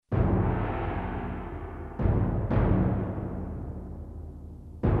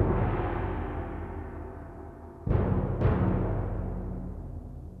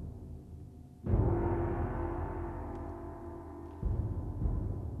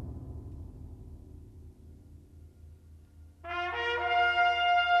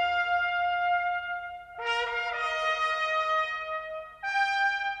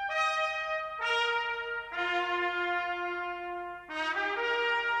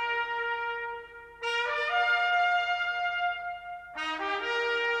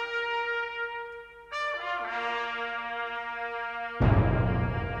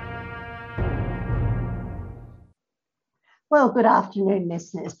Well, good afternoon,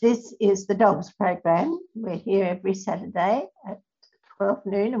 listeners. This is the Dogs Program. We're here every Saturday at 12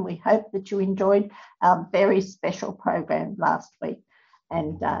 noon, and we hope that you enjoyed our very special program last week.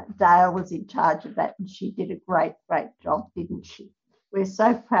 And Dale was in charge of that, and she did a great job, didn't she? We're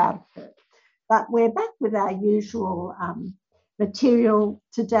so proud of her. But we're back with our usual material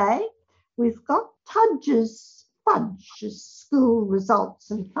today. We've got Tudge's Fudge's school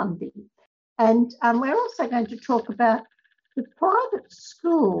results and funding. And we're also going to talk about the private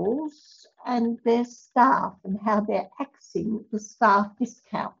schools and their staff and how they're axing the staff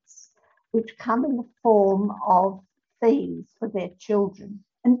discounts, which come in the form of fees for their children.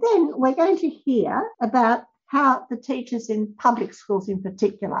 And then we're going to hear about how the teachers in public schools in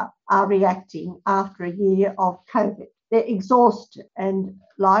particular are reacting after a year of COVID. They're exhausted, and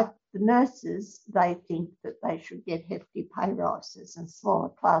like the nurses, they think that they should get hefty pay rises and smaller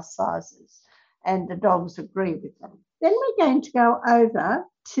class sizes, and the dogs agree with them. Then we're going to go over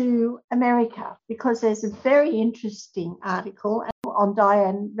to America because there's a very interesting article on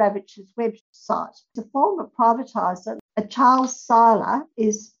Diane Ravitch's website. The former privatiser, Charles Seiler,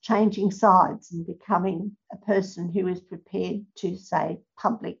 is changing sides and becoming a person who is prepared to say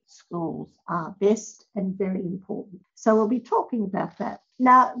public schools are best and very important. So we'll be talking about that.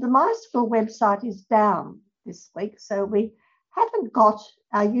 Now, the My School website is down this week, so we haven't got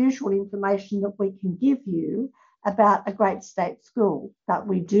our usual information that we can give you about a great state school, but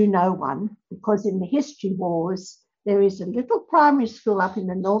we do know one because in the history wars, there is a little primary school up in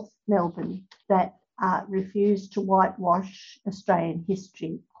the North Melbourne that refused to whitewash Australian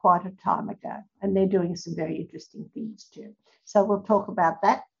history quite a time ago, and they're doing some very interesting things too. So we'll talk about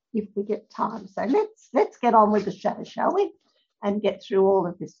that if we get time. So let's get on with the show, shall we? And get through all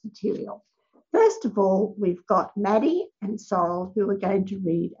of this material. First of all, we've got Maddie and Sorrel who are going to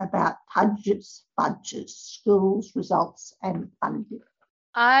read about Tudge's Fudge's schools, results and funding.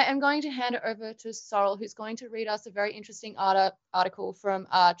 I am going to hand it over to Sorrel, who's going to read us a very interesting article from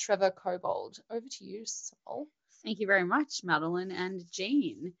Trevor Cobold. Over to you, Sorrel. Thank you very much, Madeline and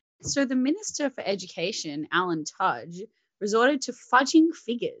Jean. So the Minister for Education, Alan Tudge, resorted to fudging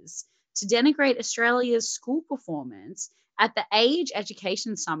figures to denigrate Australia's school performance at the Age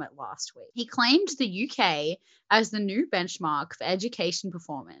Education Summit last week. He claimed the UK as the new benchmark for education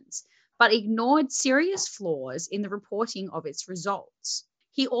performance, but ignored serious flaws in the reporting of its results.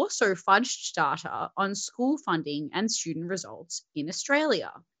 He also fudged data on school funding and student results in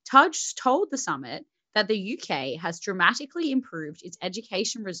Australia. Tudge told the summit that the UK has dramatically improved its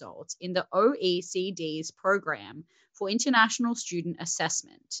education results in the OECD's Programme for International Student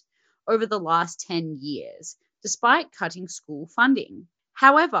Assessment over the last 10 years, despite cutting school funding.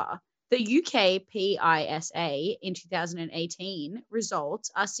 However, the UK PISA in 2018 results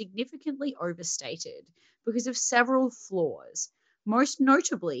are significantly overstated because of several flaws, most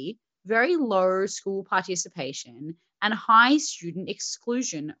notably very low school participation and high student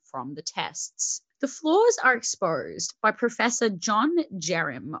exclusion from the tests. The flaws are exposed by Professor John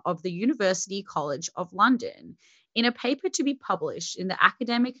Jerram of the University College of London in a paper to be published in the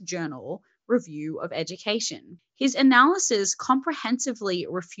academic journal Review of Education. His analysis comprehensively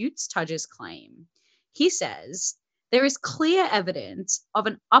refutes Tudge's claim. He says, there is clear evidence of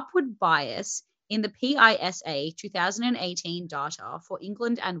an upward bias in the PISA 2018 data for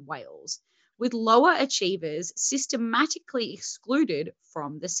England and Wales, with lower achievers systematically excluded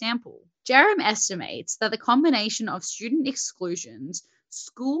from the sample. Jerram estimates that the combination of student exclusions,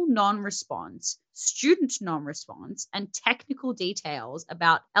 school non-response, student non-response, and technical details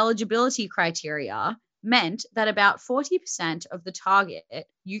about eligibility criteria meant that about 40% of the target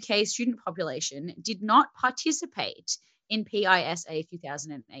UK student population did not participate in PISA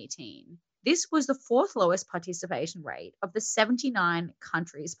 2018. This was the fourth lowest participation rate of the 79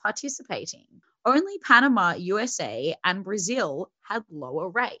 countries participating. Only Panama, USA, and Brazil had lower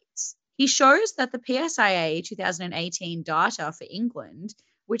rates. He shows that the PSIA 2018 data for England,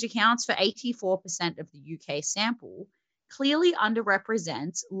 which accounts for 84% of the UK sample, clearly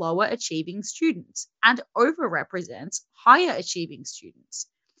underrepresents lower achieving students and overrepresents higher achieving students.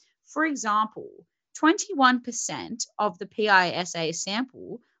 For example, 21% of the PISA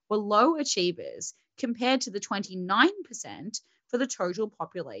sample were low achievers compared to the 29% for the total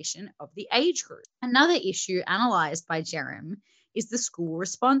population of the age group. Another issue analysed by Jerram is the school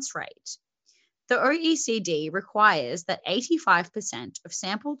response rate. The OECD requires that 85% of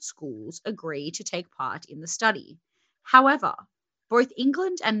sampled schools agree to take part in the study. However, both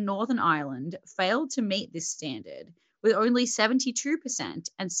England and Northern Ireland failed to meet this standard, with only 72%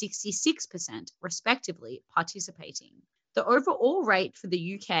 and 66% respectively participating. The overall rate for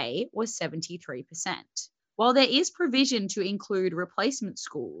the UK was 73%. While there is provision to include replacement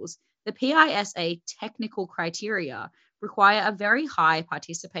schools, the PISA technical criteria require a very high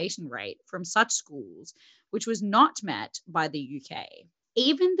participation rate from such schools, which was not met by the UK.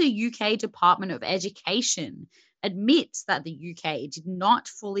 Even the UK Department of Education admits that the UK did not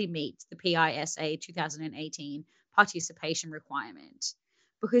fully meet the PISA 2018 participation requirement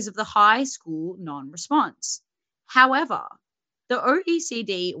because of the high school non-response. However, the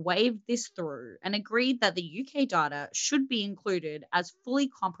OECD waved this through and agreed that the UK data should be included as fully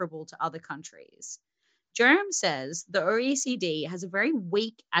comparable to other countries. Jerome says the OECD has a very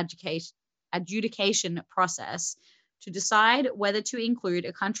weak adjudication process to decide whether to include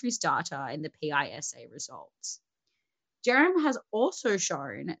a country's data in the PISA results. Jerome has also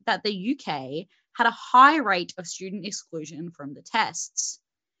shown that the UK had a high rate of student exclusion from the tests.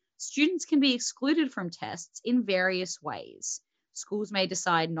 Students can be excluded from tests in various ways. Schools may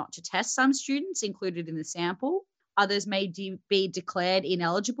decide not to test some students included in the sample. Others may be declared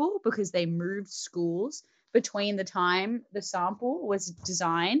ineligible because they moved schools between the time the sample was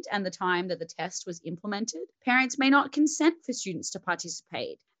designed and the time that the test was implemented. Parents may not consent for students to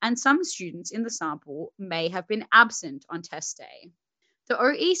participate, and some students in the sample may have been absent on test day. The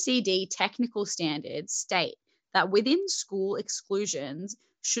OECD technical standards state that within school exclusions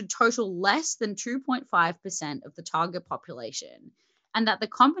should total less than 2.5% of the target population, and that the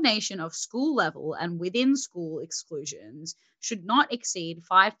combination of school level and within school exclusions should not exceed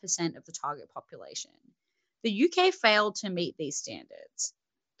 5% of the target population. The UK failed to meet these standards.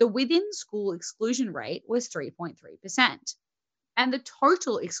 The within school exclusion rate was 3.3%, and the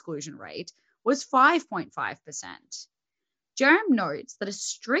total exclusion rate was 5.5%. Jerome notes that a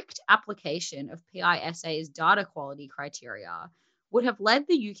strict application of PISA's data quality criteria would have led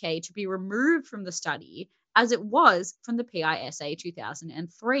the UK to be removed from the study as it was from the PISA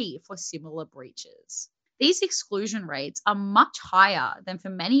 2003 for similar breaches. These exclusion rates are much higher than for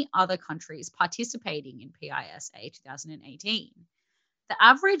many other countries participating in PISA 2018. The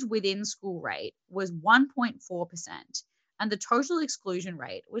average within school rate was 1.4%, and the total exclusion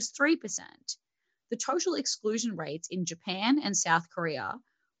rate was 3%. The total exclusion rates in Japan and South Korea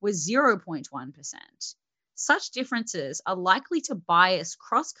was 0.1%. Such differences are likely to bias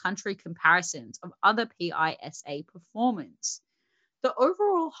cross-country comparisons of other PISA performance. The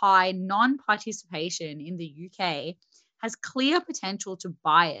overall high non-participation in the UK has clear potential to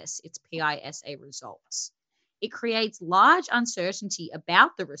bias its PISA results. It creates large uncertainty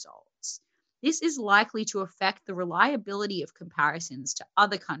about the results. This is likely to affect the reliability of comparisons to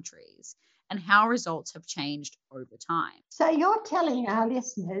other countries and how results have changed over time. So you're telling our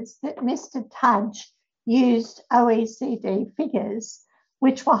listeners that Mr. Tudge used OECD figures,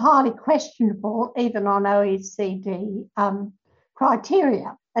 which were highly questionable even on OECD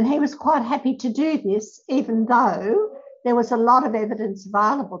criteria. And he was quite happy to do this, even though there was a lot of evidence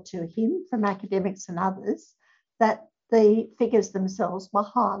available to him from academics and others that the figures themselves were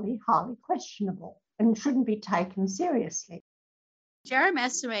highly, highly questionable and shouldn't be taken seriously. Jerome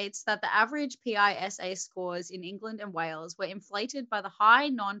estimates that the average PISA scores in England and Wales were inflated by the high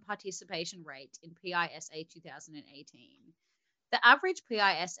non-participation rate in PISA 2018. The average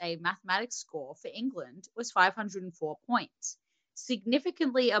PISA mathematics score for England was 504 points,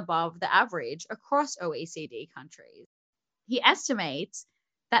 significantly above the average across OECD countries. He estimates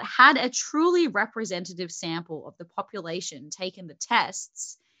that had a truly representative sample of the population taken the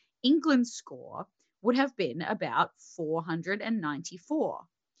tests, England's score would have been about 494.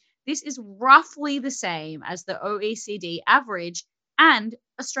 This is roughly the same as the OECD average and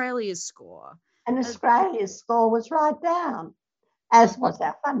Australia's score. And Australia's score was right down, as was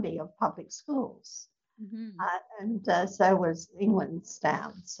our funding of public schools. Mm-hmm. And so was England's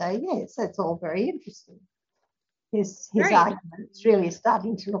down. So, yes, that's all very interesting. His argument's really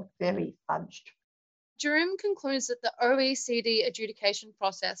starting to look very fudged. Jerome concludes that the OECD adjudication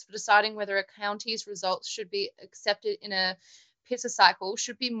process for deciding whether a county's results should be accepted in a PISA cycle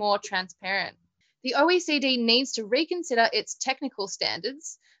should be more transparent. The OECD needs to reconsider its technical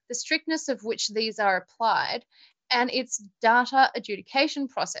standards, the strictness of which these are applied, and its data adjudication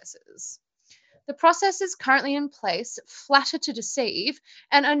processes. The processes currently in place flatter to deceive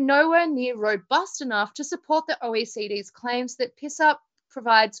and are nowhere near robust enough to support the OECD's claims that PISA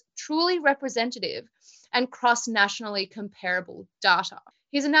provides truly representative and cross-nationally comparable data.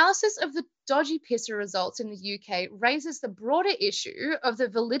 His analysis of the dodgy PISA results in the UK raises the broader issue of the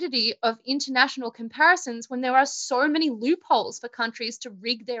validity of international comparisons when there are so many loopholes for countries to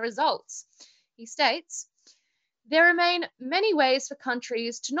rig their results. He states, "There remain many ways for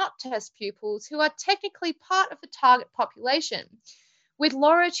countries to not test pupils who are technically part of the target population, with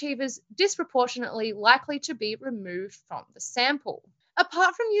lower achievers disproportionately likely to be removed from the sample.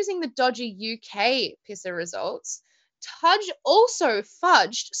 Apart from using the dodgy UK PISA results, Tudge also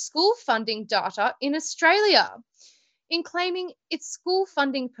fudged school funding data in Australia, in claiming its school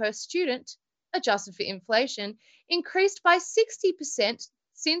funding per student, adjusted for inflation, increased by 60%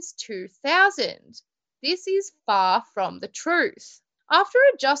 since 2000. This is far from the truth. After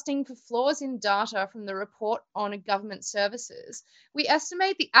adjusting for flaws in data from the report on government services, we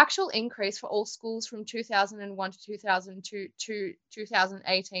estimate the actual increase for all schools from 2001 to 2002 to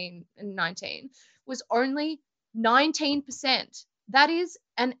 2018 and 19 was only 19%. That is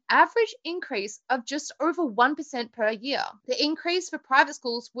an average increase of just over 1% per year. The increase for private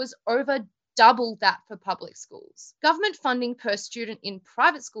schools was over double that for public schools. Government funding per student in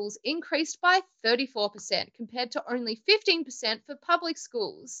private schools increased by 34% compared to only 15% for public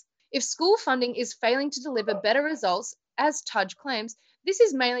schools. If school funding is failing to deliver better results, as Tudge claims, this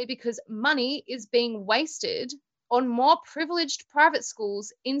is mainly because money is being wasted on more privileged private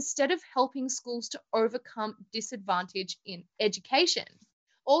schools instead of helping schools to overcome disadvantage in education.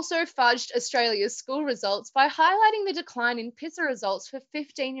 Also fudged Australia's school results by highlighting the decline in PISA results for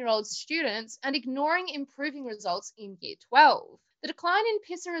 15-year-old students and ignoring improving results in Year 12. The decline in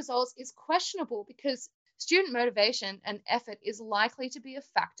PISA results is questionable because student motivation and effort is likely to be a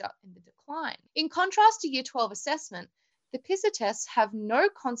factor in the decline. In contrast to Year 12 assessment, the PISA tests have no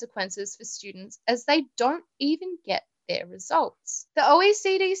consequences for students as they don't even get their results. The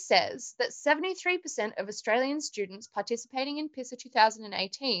OECD says that 73% of Australian students participating in PISA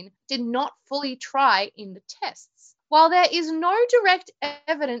 2018 did not fully try in the tests. While there is no direct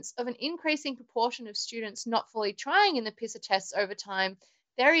evidence of an increasing proportion of students not fully trying in the PISA tests over time,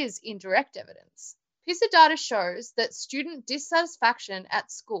 there is indirect evidence. PISA data shows that student dissatisfaction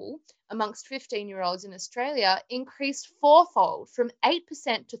at school amongst 15-year-olds in Australia increased fourfold from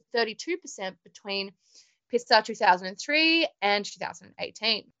 8% to 32% between PISA 2003 and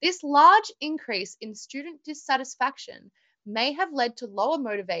 2018. This large increase in student dissatisfaction may have led to lower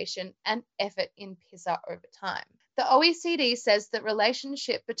motivation and effort in PISA over time. The OECD says that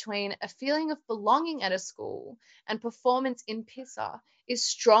relationship between a feeling of belonging at a school and performance in PISA is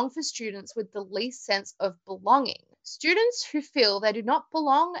strong for students with the least sense of belonging. Students who feel they do not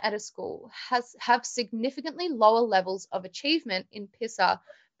belong at a school have significantly lower levels of achievement in PISA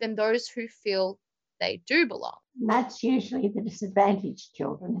than those who feel they do belong. And that's usually the disadvantaged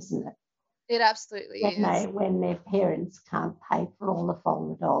children, isn't it? It absolutely is. When their parents can't pay for all the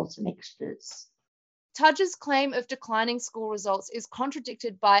folded dolls and extras. Tudge's claim of declining school results is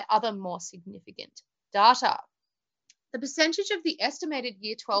contradicted by other more significant data. The percentage of the estimated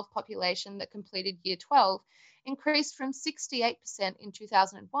Year 12 population that completed Year 12 increased from 68% in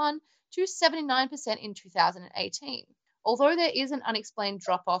 2001 to 79% in 2018, although there is an unexplained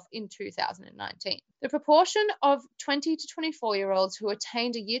drop-off in 2019. The proportion of 20 to 24-year-olds who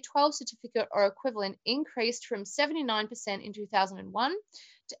attained a Year 12 certificate or equivalent increased from 79% in 2001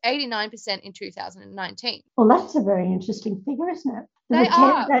 to 89% in 2019. Well, that's a very interesting figure, isn't it?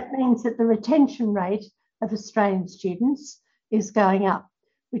 That means that the retention rate of Australian students is going up,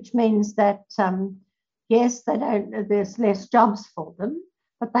 which means that, yes, there's less jobs for them,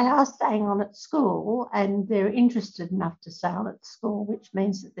 but they are staying on at school and they're interested enough to stay on at school, which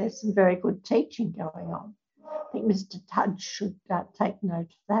means that there's some very good teaching going on. I think Mr. Tudge should take note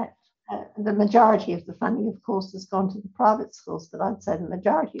of that. The majority of the funding, of course, has gone to the private schools, but I'd say the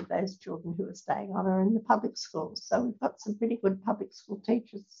majority of those children who are staying on are in the public schools. So we've got some pretty good public school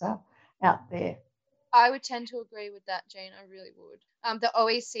teachers out there. I would tend to agree with that, Jane. I really would. The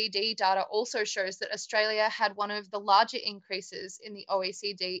OECD data also shows that Australia had one of the larger increases in the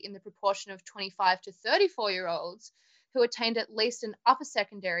OECD in the proportion of 25 to 34-year-olds who attained at least an upper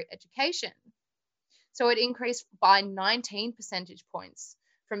secondary education. So it increased by 19 percentage points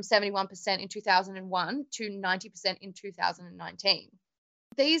from 71% in 2001 to 90% in 2019.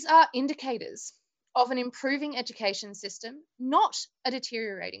 These are indicators of an improving education system, not a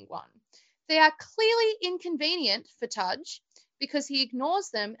deteriorating one. They are clearly inconvenient for Tudge because he ignores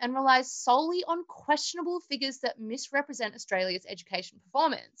them and relies solely on questionable figures that misrepresent Australia's education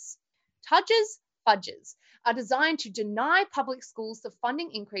performance. Tudge's fudges are designed to deny public schools the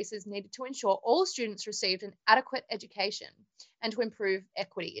funding increases needed to ensure all students received an adequate education and to improve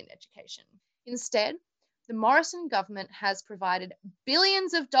equity in education. Instead, the Morrison government has provided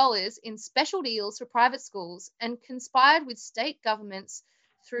billions of dollars in special deals for private schools and conspired with state governments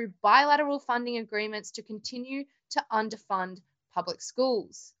through bilateral funding agreements to continue to underfund public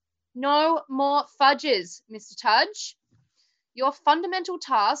schools. No more fudges, Mr. Tudge. Your fundamental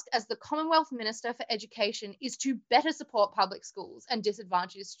task as the Commonwealth Minister for Education is to better support public schools and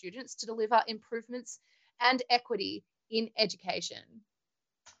disadvantaged students to deliver improvements and equity in education.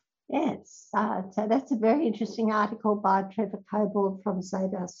 Yes, so that's a very interesting article by Trevor Cobold from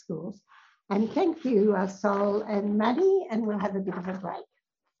Save Our Schools. And thank you, Sol and Maddie, and we'll have a bit of a break.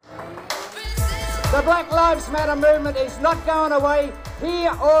 The Black Lives Matter movement is not going away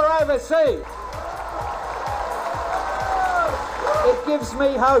here or overseas. It gives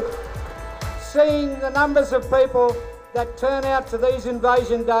me hope seeing the numbers of people that turn out to these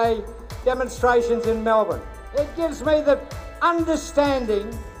Invasion Day demonstrations in Melbourne. It gives me the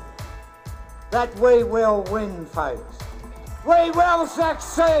understanding that we will win, folks. We will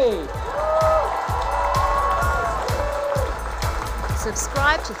succeed.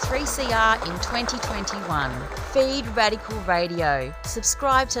 Subscribe to 3CR in 2021. Feed Radical Radio.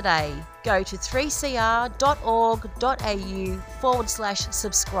 Subscribe today. Go to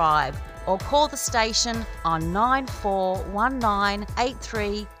 3cr.org.au/subscribe or call the station on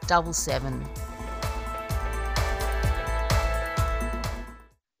 94198377.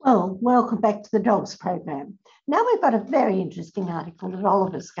 Well, welcome back to the Dogs program. Now we've got a very interesting article that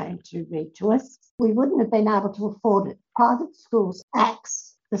Oliver's going to read to us. We wouldn't have been able to afford it. Private schools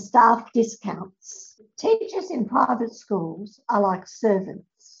axe the staff discounts. Teachers in private schools are like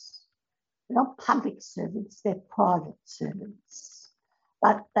servants. They're not public servants, they're private servants.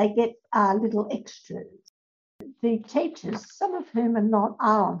 But they get little extras. The teachers, some of whom are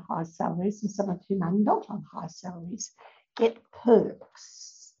on high salaries and some of whom are not on high salaries, get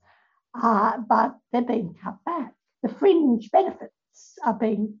perks. But they're being cut back. The fringe benefits are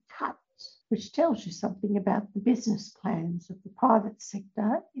being cut, which tells you something about the business plans of the private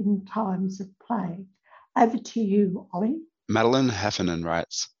sector in times of plague. Over to you, Ollie. Madeline Heffernan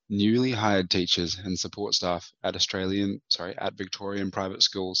writes, newly hired teachers and support staff at Victorian private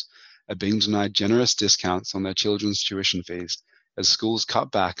schools are being denied generous discounts on their children's tuition fees as schools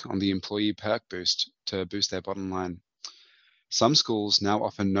cut back on the employee perk boost to boost their bottom line. Some schools now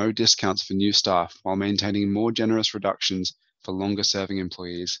offer no discounts for new staff while maintaining more generous reductions for longer-serving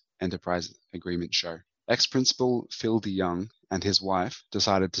employees, enterprise agreements show. Ex-principal Phil DeYoung and his wife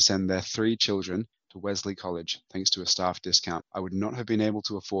decided to send their 3 children to Wesley College thanks to a staff discount. I would not have been able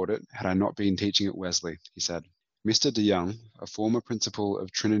to afford it had I not been teaching at Wesley, he said. Mr. DeYoung, a former principal of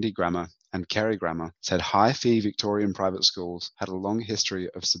Trinity Grammar and Carey Grammar, said high-fee Victorian private schools had a long history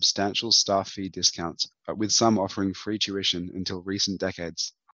of substantial staff fee discounts, but with some offering free tuition until recent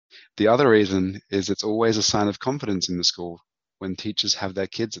decades. The other reason is it's always a sign of confidence in the school when teachers have their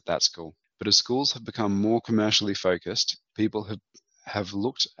kids at that school. But as schools have become more commercially focused, people have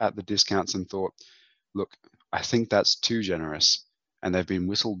looked at the discounts and thought, look, I think that's too generous, and they've been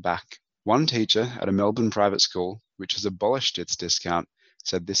whistled back. One teacher at a Melbourne private school, which has abolished its discount,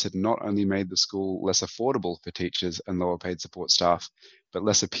 said this had not only made the school less affordable for teachers and lower paid support staff, but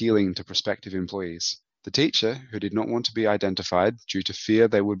less appealing to prospective employees. The teacher, who did not want to be identified due to fear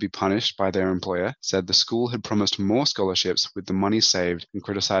they would be punished by their employer, said the school had promised more scholarships with the money saved and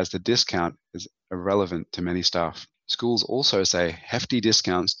criticised the discount as irrelevant to many staff. Schools also say hefty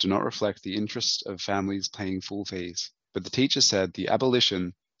discounts do not reflect the interests of families paying full fees. But the teacher said the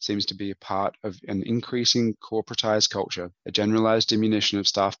abolition seems to be a part of an increasing corporatized culture, a generalized diminution of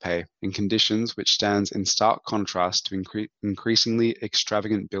staff pay, in conditions which stands in stark contrast to increasingly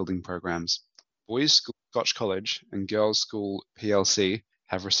extravagant building programs. Boys' School Scotch College and Girls' School PLC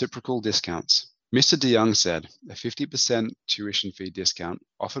have reciprocal discounts. Mr. DeYoung said a 50% tuition fee discount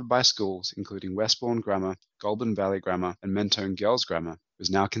offered by schools including Westbourne Grammar, Goulburn Valley Grammar and Mentone Girls Grammar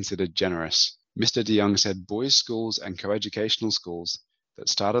was now considered generous. Mr. DeYoung said boys' schools and coeducational schools that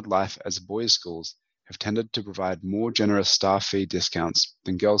started life as boys' schools have tended to provide more generous staff fee discounts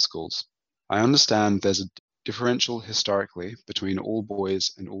than girls' schools. I understand there's a differential historically between all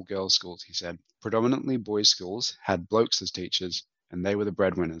boys and all girls' schools, he said. Predominantly boys' schools had blokes as teachers and they were the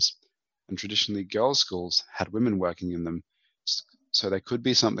breadwinners, and traditionally girls' schools had women working in them, so there could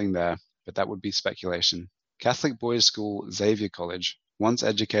be something there, but that would be speculation. Catholic boys' school Xavier College once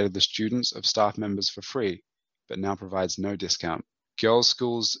educated the students of staff members for free, but now provides no discount. Girls'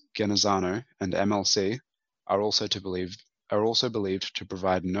 schools Genazzano and MLC are also believed to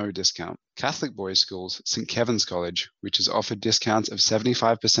provide no discount. Catholic boys' schools St. Kevin's College, which has offered discounts of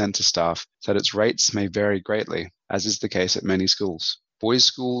 75% to staff, said its rates may vary greatly, as is the case at many schools. Boys'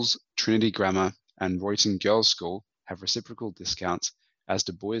 schools Trinity Grammar and Royton Girls' School have reciprocal discounts, as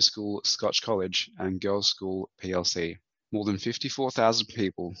do Boys' School Scotch College and Girls' School PLC. More than 54,000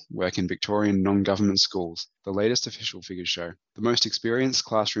 people work in Victorian non-government schools, the latest official figures show. The most experienced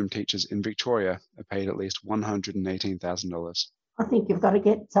classroom teachers in Victoria are paid at least $118,000. I think you've got to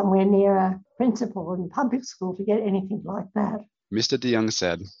get somewhere near a principal in public school to get anything like that. Mr. DeYoung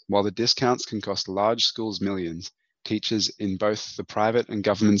said, while the discounts can cost large schools millions, teachers in both the private and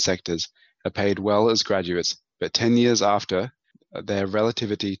government sectors are paid well as graduates, but 10 years after, their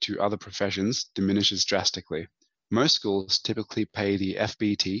relativity to other professions diminishes drastically. Most schools typically pay the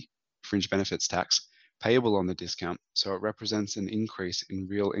FBT, fringe benefits tax, payable on the discount, so it represents an increase in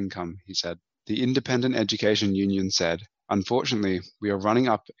real income, he said. The Independent Education Union said, unfortunately, we are running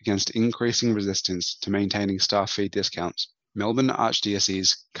up against increasing resistance to maintaining staff fee discounts. Melbourne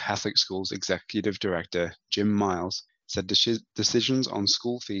Archdiocese Catholic Schools Executive Director Jim Miles said decisions on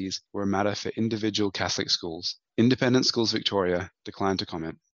school fees were a matter for individual Catholic schools. Independent Schools Victoria declined to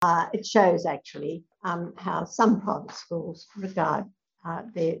comment. It shows actually how some private schools regard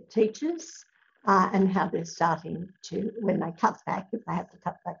their teachers and how they're starting to, when they cut back, if they have to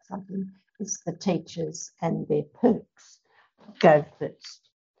cut back something, it's the teachers and their perks go first.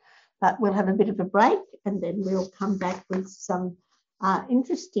 But we'll have a bit of a break and then we'll come back with some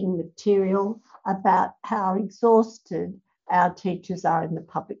interesting material about how exhausted our teachers are in the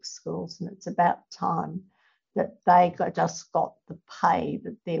public schools, and it's about time that they just got the pay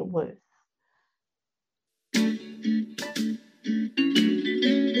that they're worth.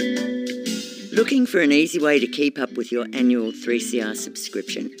 Looking for an easy way to keep up with your annual 3CR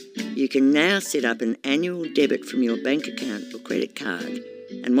subscription? You can now set up an annual debit from your bank account or credit card,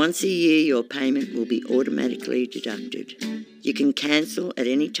 and once a year your payment will be automatically deducted. You can cancel at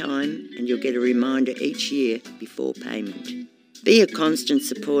any time and you'll get a reminder each year before payment. Be a constant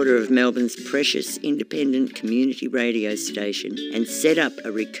supporter of Melbourne's precious independent community radio station and set up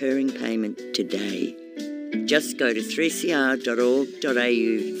a recurring payment today. Just go to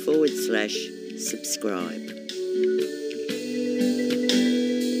 3cr.org.au/subscribe.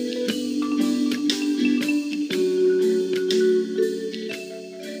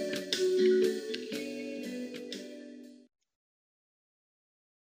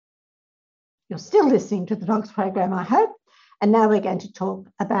 You're still listening to the Dogs program, I hope. And now we're going to talk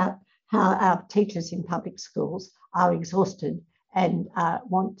about how our teachers in public schools are exhausted and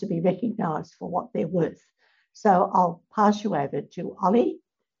want to be recognised for what they're worth. So I'll pass you over to Ollie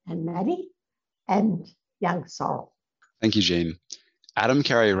and Maddie and young Sorrel. Thank you, Jean. Adam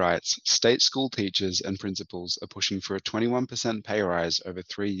Carey writes, state school teachers and principals are pushing for a 21% pay rise over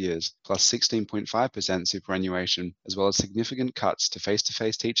 3 years, plus 16.5% superannuation, as well as significant cuts to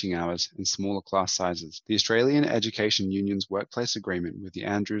face-to-face teaching hours and smaller class sizes. The Australian Education Union's workplace agreement with the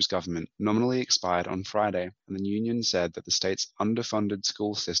Andrews government nominally expired on Friday, and the union said that the state's underfunded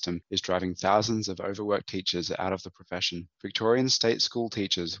school system is driving thousands of overworked teachers out of the profession. Victorian state school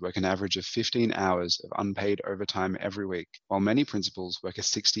teachers work an average of 15 hours of unpaid overtime every week, while many principals work a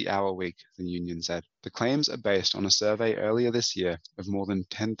 60-hour week, the union said. The claims are based on a survey earlier this year of more than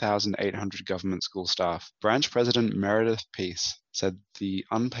 10,800 government school staff. Branch President Meredith Peace said the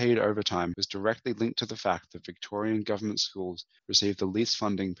unpaid overtime was directly linked to the fact that Victorian government schools receive the least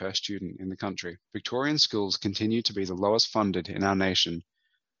funding per student in the country. Victorian schools continue to be the lowest funded in our nation,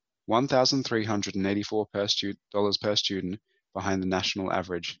 $1,384 per student behind the national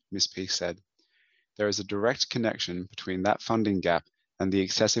average, Ms. Peace said. There is a direct connection between that funding gap and the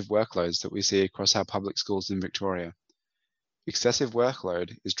excessive workloads that we see across our public schools in Victoria. Excessive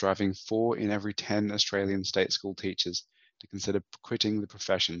workload is driving 4 in every 10 Australian state school teachers to consider quitting the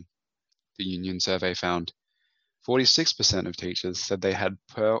profession, the union survey found. 46% of teachers said they had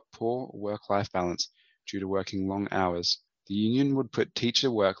poor work-life balance due to working long hours. The union would put teacher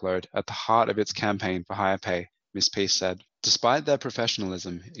workload at the heart of its campaign for higher pay, Ms. Peace said. Despite their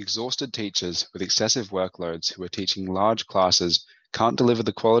professionalism, exhausted teachers with excessive workloads who are teaching large classes can't deliver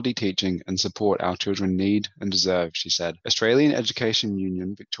the quality teaching and support our children need and deserve, she said. Australian Education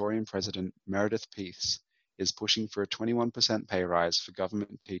Union Victorian President Meredith Peace is pushing for a 21% pay rise for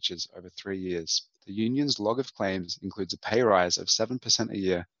government teachers over 3 years. The union's log of claims includes a pay rise of 7% a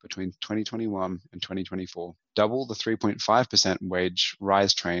year between 2021 and 2024, double the 3.5% wage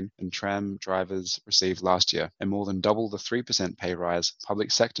rise train and tram drivers received last year, and more than double the 3% pay rise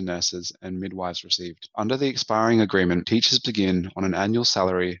public sector nurses and midwives received. Under the expiring agreement, teachers begin on an annual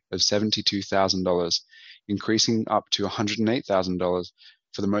salary of $72,000, increasing up to $108,000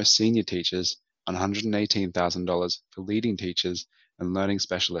 for the most senior teachers and $118,000 for leading teachers and learning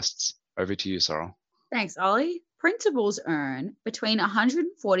specialists. Over to you, Sorrel. Thanks, Ollie. Principals earn between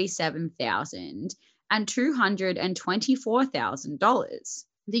 $147,000 and $224,000.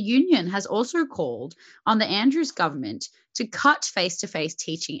 The union has also called on the Andrews government to cut face-to-face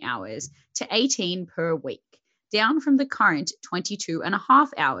teaching hours to 18 per week, down from the current 22.5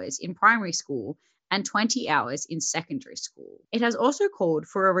 hours in primary school and 20 hours in secondary school. It has also called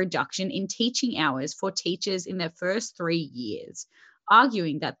for a reduction in teaching hours for teachers in their first 3 years,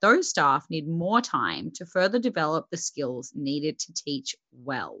 arguing that those staff need more time to further develop the skills needed to teach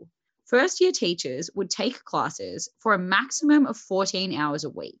well. First-year teachers would take classes for a maximum of 14 hours a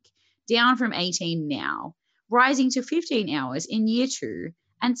week, down from 18 now, rising to 15 hours in Year 2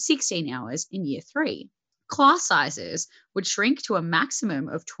 and 16 hours in Year 3. Class sizes would shrink to a maximum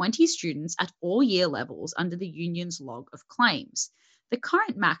of 20 students at all year levels under the union's log of claims. The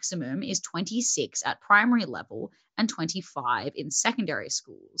current maximum is 26 at primary level and 25 in secondary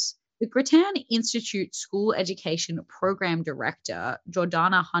schools. The Grattan Institute School Education Program Director,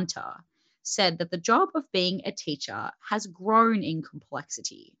 Jordana Hunter, said that the job of being a teacher has grown in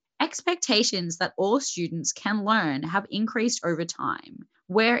complexity. Expectations that all students can learn have increased over time,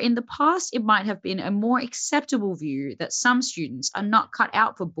 where in the past it might have been a more acceptable view that some students are not cut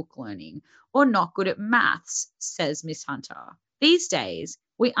out for book learning or not good at maths, says Ms. Hunter. These days,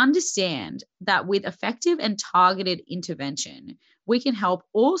 we understand that with effective and targeted intervention, we can help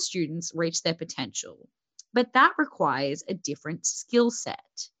all students reach their potential, but that requires a different skill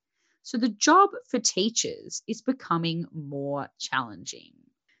set. So the job for teachers is becoming more challenging.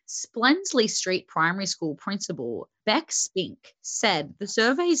 Splensley Street Primary School principal Beck Spink said the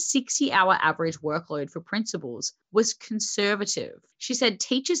survey's 60-hour average workload for principals was conservative. She said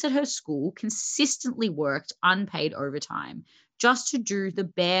teachers at her school consistently worked unpaid overtime just to do the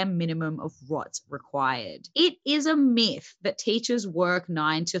bare minimum of what's required. It is a myth that teachers work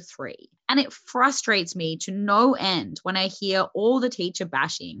 9 to 3, and it frustrates me to no end when I hear all the teacher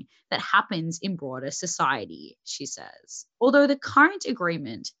bashing that happens in broader society, she says. Although the current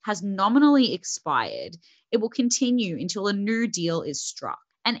agreement has nominally expired, it will continue until a new deal is struck.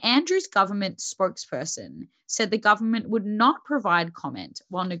 An Andrews government spokesperson said the government would not provide comment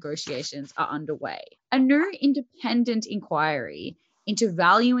while negotiations are underway. A new independent inquiry into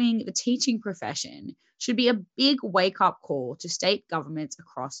valuing the teaching profession should be a big wake-up call to state governments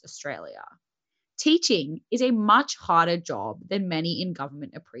across Australia. Teaching is a much harder job than many in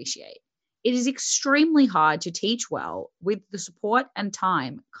government appreciate. It is extremely hard to teach well with the support and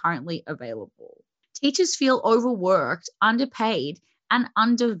time currently available. Teachers feel overworked, underpaid, and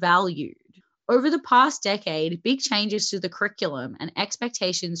undervalued. Over the past decade, big changes to the curriculum and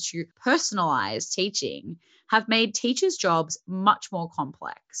expectations to personalize teaching have made teachers' jobs much more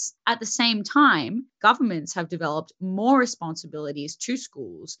complex. At the same time, governments have developed more responsibilities to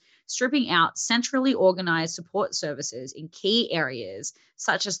schools, stripping out centrally organized support services in key areas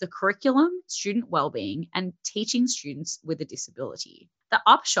such as the curriculum, student well-being, and teaching students with a disability. The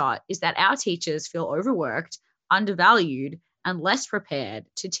upshot is that our teachers feel overworked, undervalued, and less prepared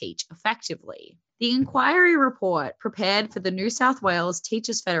to teach effectively. The inquiry report prepared for the New South Wales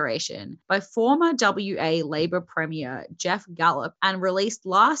Teachers Federation by former WA Labor Premier Jeff Gallop and released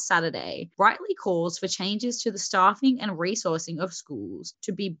last Saturday rightly calls for changes to the staffing and resourcing of schools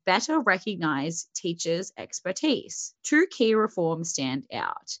to be better recognise teachers' expertise. Two key reforms stand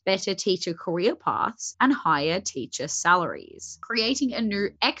out: better teacher career paths and higher teacher salaries. Creating a new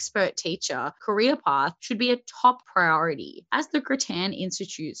expert teacher career path should be a top priority, as the Grattan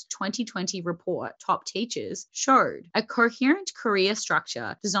Institute's 2020 report Top Teachers showed. A coherent career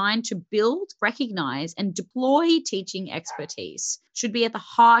structure designed to build, recognise, and deploy teaching expertise should be at the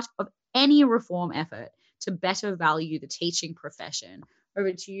heart of any reform effort to better value the teaching profession.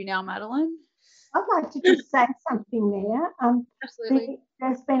 Over to you now, Madeline. I'd like to just say something there. Absolutely.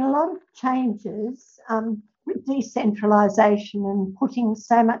 There's been a lot of changes with decentralisation and putting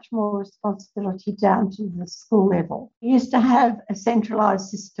so much more responsibility down to the school level. We used to have a centralised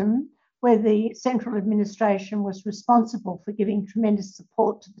system where the central administration was responsible for giving tremendous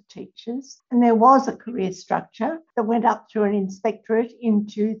support to the teachers. And there was a career structure that went up through an inspectorate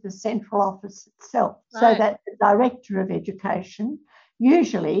into the central office itself, so that the director of education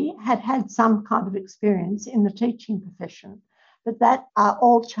usually had some kind of experience in the teaching profession. But that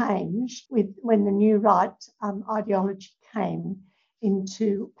all changed when the new right ideology came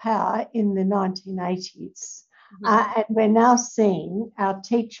into power in the 1980s. And we're now seeing our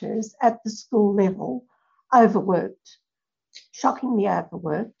teachers at the school level overworked, shockingly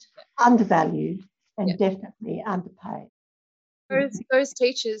overworked, undervalued, and definitely underpaid. Those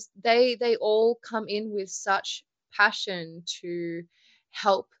teachers, they all come in with such passion to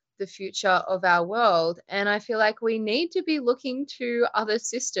help the future of our world. And I feel like we need to be looking to other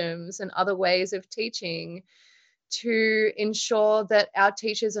systems and other ways of teaching to ensure that our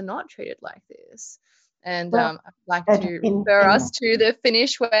teachers are not treated like this. And Well, I'd like to refer us to the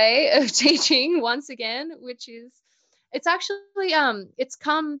Finnish way of teaching once again, which is, it's actually, it's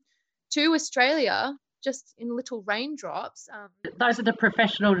come to Australia just in little raindrops. Those are the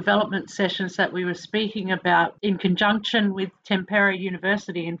professional development sessions that we were speaking about in conjunction with Tampere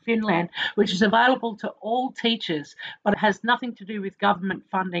University in Finland, which is available to all teachers, but it has nothing to do with government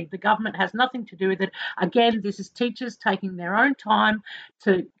funding. The government has nothing to do with it. Again, this is teachers taking their own time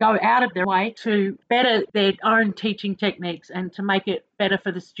to go out of their way to better their own teaching techniques and to make it better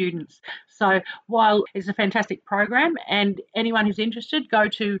for the students. So while it's a fantastic program, and anyone who's interested, go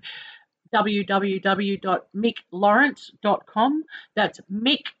to www.miclawrence.com. That's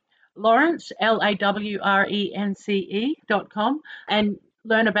Mick Lawrence, LAWRENCE.com, and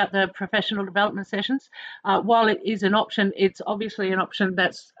learn about the professional development sessions. While it is an option, it's obviously an option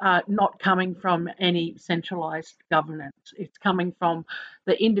that's not coming from any centralised governance. It's coming from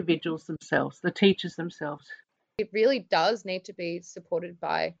the individuals themselves, the teachers themselves. It really does need to be supported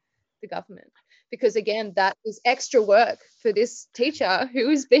by the government, because again, that is extra work for this teacher who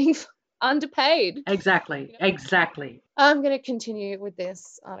is being underpaid. Exactly. I'm going to continue with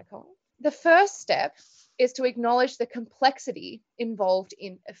this article. The first step is to acknowledge the complexity involved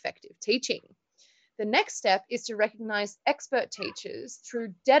in effective teaching. The next step is to recognise expert teachers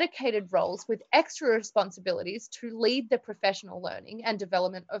through dedicated roles with extra responsibilities to lead the professional learning and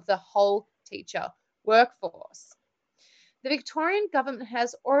development of the whole teacher workforce. The Victorian government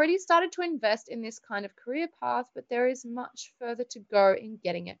has already started to invest in this kind of career path, but there is much further to go in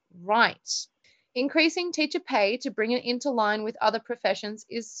getting it right. Increasing teacher pay to bring it into line with other professions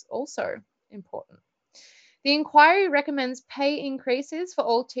is also important. The inquiry recommends pay increases for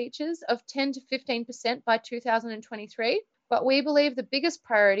all teachers of 10 to 15% by 2023, but we believe the biggest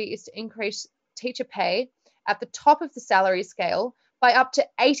priority is to increase teacher pay at the top of the salary scale by up to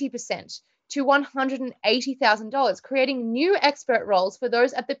 80%. To $180,000, creating new expert roles for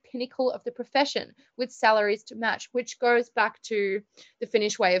those at the pinnacle of the profession with salaries to match, which goes back to the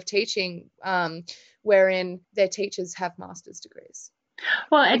Finnish way of teaching, wherein their teachers have master's degrees.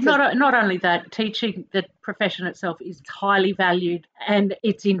 Well, and not only that, teaching, the profession itself is highly valued and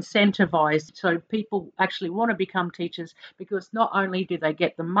it's incentivised. So people actually want to become teachers because not only do they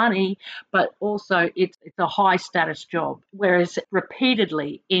get the money, but also it's a high status job. Whereas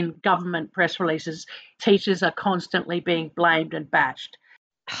repeatedly in government press releases, teachers are constantly being blamed and bashed.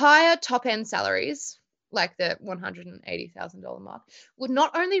 Higher top-end salaries, like the $180,000 mark, would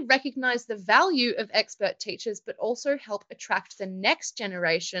not only recognise the value of expert teachers, but also help attract the next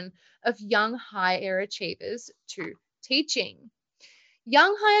generation of young higher achievers to teaching.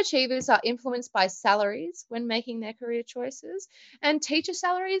 Young high achievers are influenced by salaries when making their career choices, and teacher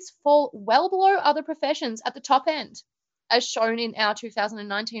salaries fall well below other professions at the top end, as shown in our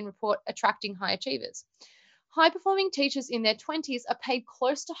 2019 report, Attracting High Achievers. High-performing teachers in their 20s are paid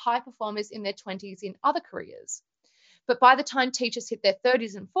close to high performers in their 20s in other careers. But by the time teachers hit their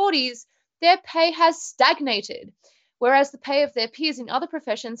 30s and 40s, their pay has stagnated, whereas the pay of their peers in other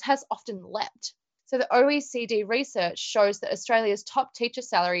professions has often leapt. So the OECD research shows that Australia's top teacher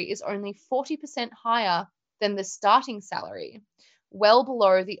salary is only 40% higher than the starting salary, well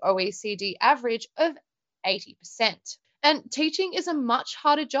below the OECD average of 80%. And teaching is a much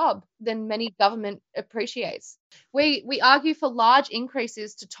harder job than many government appreciates. We argue for large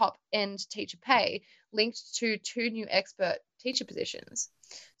increases to top-end teacher pay linked to 2 new expert teacher positions.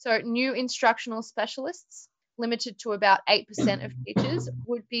 So new instructional specialists, limited to about 8% of teachers,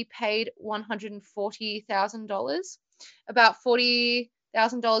 would be paid $140,000, about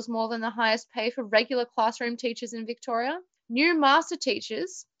 $40,000 more than the highest pay for regular classroom teachers in Victoria. New master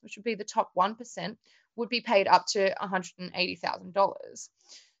teachers, which would be the top 1%, would be paid up to $180,000.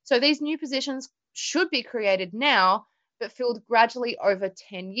 So these new positions should be created now, but filled gradually over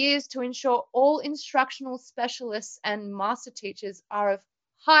 10 years to ensure all instructional specialists and master teachers are of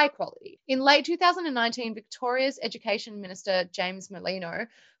high quality. In late 2019, Victoria's Education Minister, James Merlino,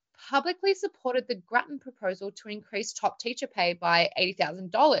 publicly supported the Grattan proposal to increase top teacher pay by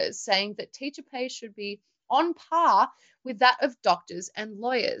 $80,000, saying that teacher pay should be on par with that of doctors and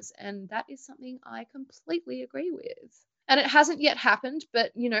lawyers. And that is something I completely agree with. And it hasn't yet happened,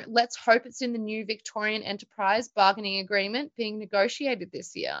 but, let's hope it's in the new Victorian Enterprise Bargaining Agreement being negotiated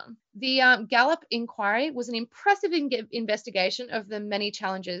this year. The Gallup inquiry was an impressive investigation of the many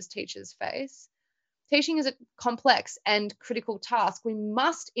challenges teachers face. Teaching is a complex and critical task. We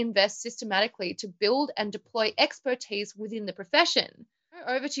must invest systematically to build and deploy expertise within the profession.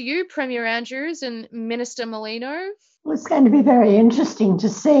 Over to you, Premier Andrews and Minister Merlino. Well, it's going to be very interesting to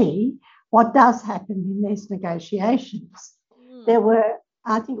see what does happen in these negotiations. There were,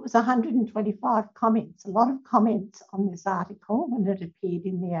 I think it was 125 comments, a lot of comments on this article when it appeared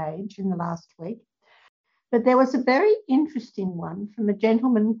in The Age in the last week. But there was a very interesting one from a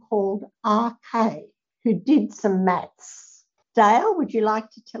gentleman called RK who did some maths. Dale, would you like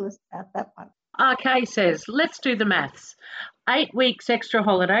to tell us about that one? RK says, let's do the maths. 8 weeks extra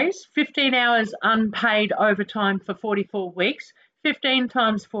holidays, 15 hours unpaid overtime for 44 weeks. 15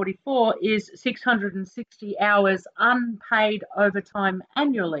 times 44 is 660 hours unpaid overtime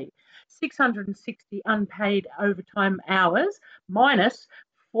annually. 660 unpaid overtime hours minus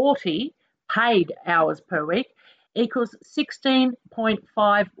 40 paid hours per week equals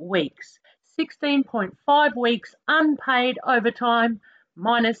 16.5 weeks. 16.5 weeks unpaid overtime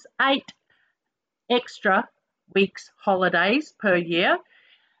minus 8 extra weeks holidays per year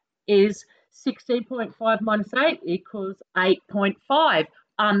is 16.5 minus 8 equals 8.5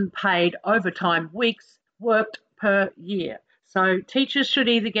 unpaid overtime weeks worked per year. So teachers should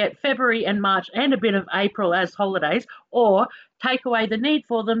either get February and March and a bit of April as holidays, or take away the need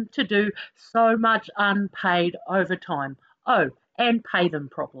for them to do so much unpaid overtime. Oh, and pay them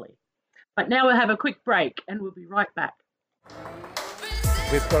properly. But now we'll have a quick break and we'll be right back.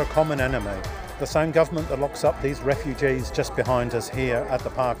 We've got a common enemy. The same government that locks up these refugees just behind us here at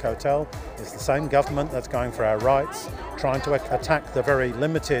the Park Hotel is the same government that's going for our rights, trying to attack the very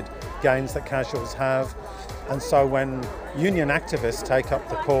limited gains that casuals have. And so when union activists take up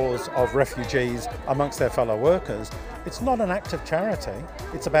the cause of refugees amongst their fellow workers, it's not an act of charity.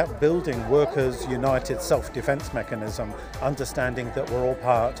 It's about building workers' united self-defence mechanism, understanding that we're all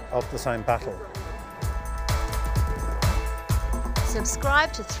part of the same battle.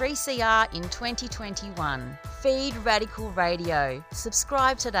 Subscribe to 3CR in 2021. Feed Radical Radio.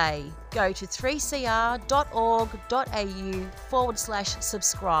 Subscribe today. Go to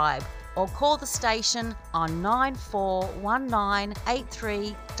 3cr.org.au/subscribe or call the station on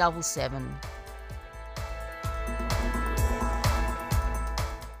 94198377.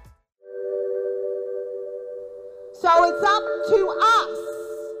 So it's up to us,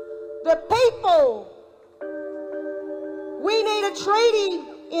 the people. We need a treaty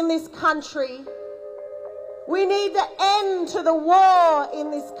in this country. We need the end to the war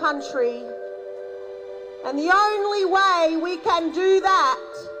in this country. And the only way we can do that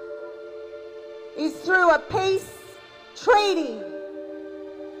is through a peace treaty.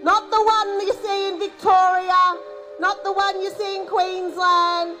 Not the one you see in Victoria, not the one you see in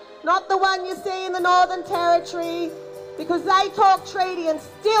Queensland, not the one you see in the Northern Territory, because they talk treaty and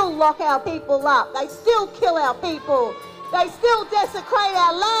still lock our people up. They still kill our people. They still desecrate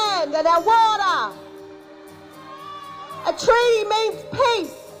our land and our water. A treaty means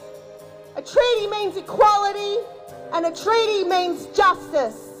peace. A treaty means equality. And a treaty means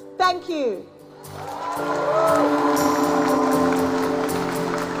justice. Thank you.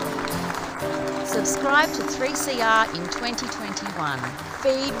 Subscribe to 3CR in 2021.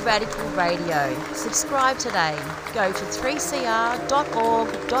 Feed Radical Radio. Subscribe today. Go to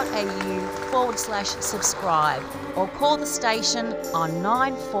 3cr.org.au/subscribe or call the station on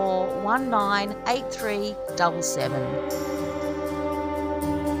 94198377.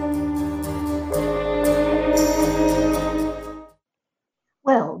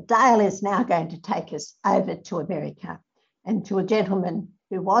 Well, Dale is now going to take us over to America and to a gentleman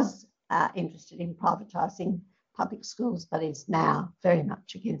who was interested in privatising public schools, but is now very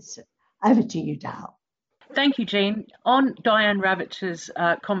much against it. Over to you, Dale. Thank you, Jean. On Diane Ravitch's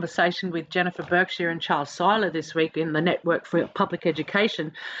conversation with Jennifer Berkshire and Charles Seiler this week in the Network for Public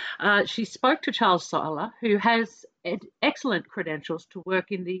Education, she spoke to Charles Seiler, who has excellent credentials to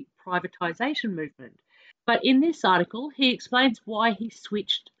work in the privatisation movement. But in this article, he explains why he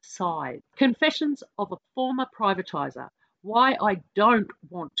switched sides. Confessions of a former privatiser. Why I don't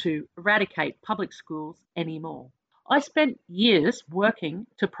want to eradicate public schools anymore. I spent years working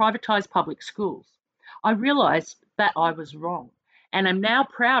to privatise public schools. I realised that I was wrong, and am now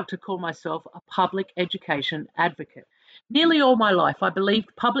proud to call myself a public education advocate. Nearly all my life, I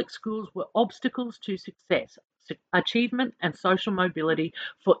believed public schools were obstacles to success, achievement and social mobility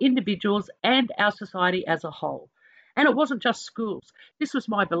for individuals and our society as a whole. And it wasn't just schools. This was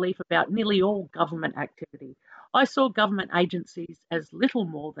my belief about nearly all government activity. I saw government agencies as little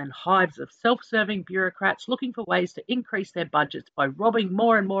more than hives of self-serving bureaucrats looking for ways to increase their budgets by robbing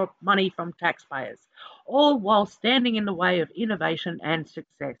more and more money from taxpayers, all while standing in the way of innovation and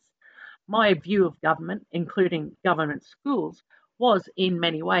success. My view of government, including government schools, was in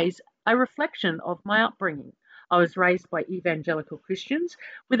many ways a reflection of my upbringing. I was raised by evangelical Christians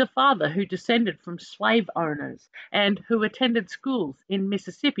with a father who descended from slave owners and who attended schools in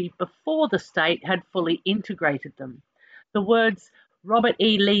Mississippi before the state had fully integrated them. The words, "Robert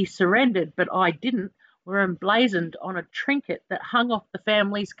E. Lee surrendered, but I didn't," were emblazoned on a trinket that hung off the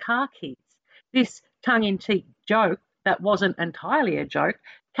family's car keys. This tongue-in-cheek joke, that wasn't entirely a joke,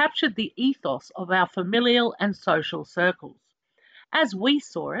 captured the ethos of our familial and social circles. As we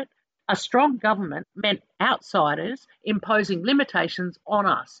saw it, a strong government meant outsiders imposing limitations on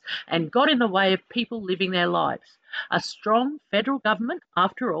us and got in the way of people living their lives. A strong federal government,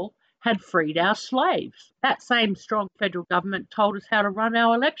 after all, had freed our slaves. That same strong federal government told us how to run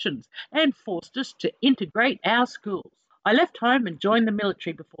our elections and forced us to integrate our schools. I left home and joined the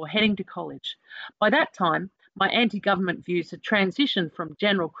military before heading to college. By that time, my anti-government views had transitioned from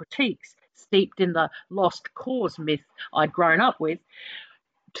general critiques steeped in the lost cause myth I'd grown up with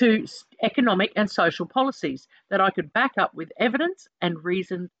to economic and social policies that I could back up with evidence and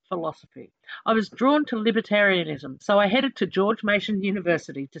reasoned philosophy. I was drawn to libertarianism, so I headed to George Mason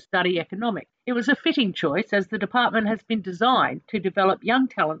University to study economics. It was a fitting choice as the department has been designed to develop young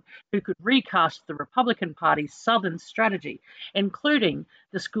talent who could recast the Republican Party's Southern strategy, including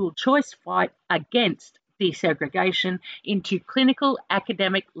the school choice fight against desegregation, into clinical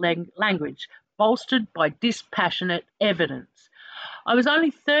academic language bolstered by dispassionate evidence. I was only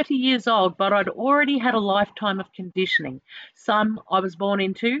 30 years old, but I'd already had a lifetime of conditioning. Some I was born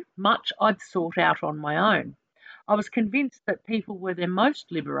into, much I'd sought out on my own. I was convinced that people were their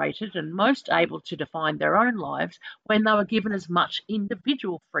most liberated and most able to define their own lives when they were given as much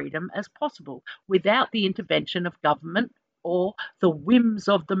individual freedom as possible, without the intervention of government or the whims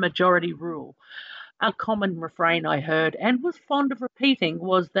of the majority rule. A common refrain I heard and was fond of repeating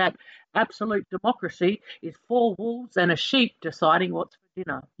was that absolute democracy is 4 wolves and a sheep deciding what's for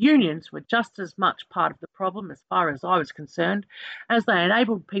dinner. Unions were just as much part of the problem as far as I was concerned, as they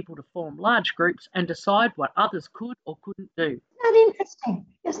enabled people to form large groups and decide what others could or couldn't do. Isn't that interesting?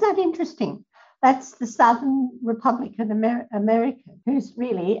 Isn't that interesting? That's the Southern Republican America, who's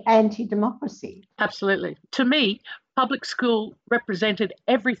really anti-democracy. Absolutely. To me, public school represented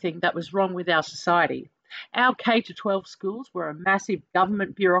everything that was wrong with our society. Our K-12 schools were a massive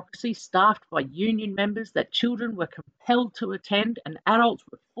government bureaucracy staffed by union members that children were compelled to attend and adults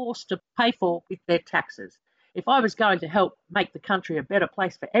were forced to pay for with their taxes. If I was going to help make the country a better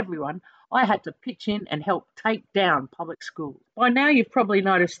place for everyone, I had to pitch in and help take down public schools. By now, you've probably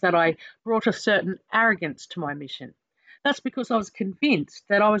noticed that I brought a certain arrogance to my mission. That's because I was convinced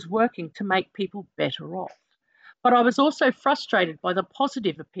that I was working to make people better off. But I was also frustrated by the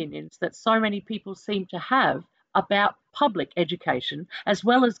positive opinions that so many people seem to have about public education as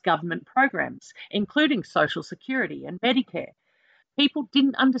well as government programs, including Social Security and Medicare. People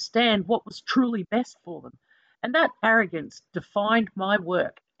didn't understand what was truly best for them. And that arrogance defined my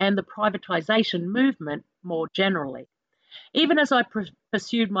work and the privatisation movement more generally. Even as I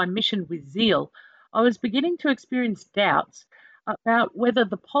pursued my mission with zeal, I was beginning to experience doubts about whether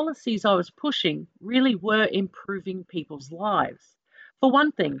the policies I was pushing really were improving people's lives. For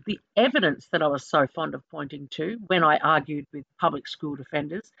one thing, the evidence that I was so fond of pointing to when I argued with public school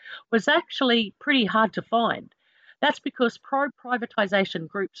defenders was actually pretty hard to find. That's because pro-privatisation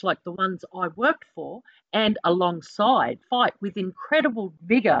groups like the ones I worked for and alongside fight with incredible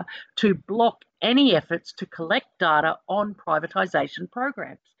vigour to block any efforts to collect data on privatisation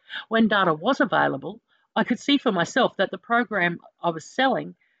programs. When data was available, I could see for myself that the program I was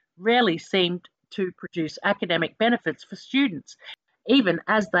selling rarely seemed to produce academic benefits for students, even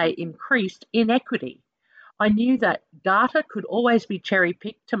as they increased inequity. I knew that data could always be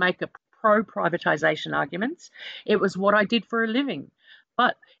cherry-picked to make a pro-privatisation arguments. It was what I did for a living.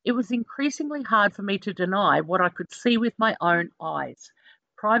 But it was increasingly hard for me to deny what I could see with my own eyes.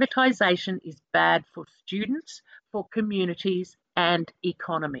 Privatisation is bad for students, for communities, and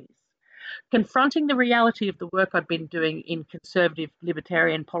economies. Confronting the reality of the work I'd been doing in conservative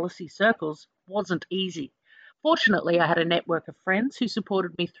libertarian policy circles wasn't easy. Fortunately, I had a network of friends who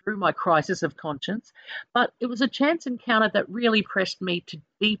supported me through my crisis of conscience, but it was a chance encounter that really pressed me to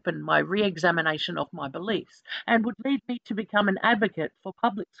deepen my re-examination of my beliefs and would lead me to become an advocate for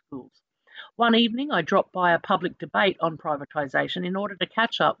public schools. One evening, I dropped by a public debate on privatisation in order to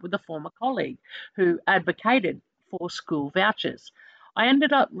catch up with a former colleague who advocated for school vouchers. I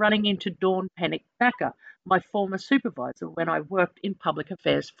ended up running into Dawn Pennick-Thacker, my former supervisor when I worked in public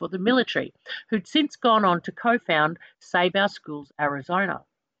affairs for the military, who'd since gone on to co-found Save Our Schools Arizona.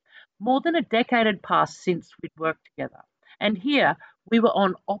 More than a decade had passed since we'd worked together, and here we were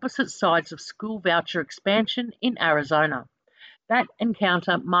on opposite sides of school voucher expansion in Arizona. That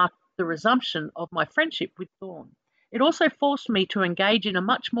encounter marked the resumption of my friendship with Thorn. It also forced me to engage in a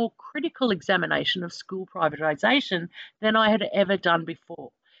much more critical examination of school privatisation than I had ever done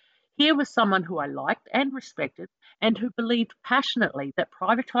before. Here was someone who I liked and respected and who believed passionately that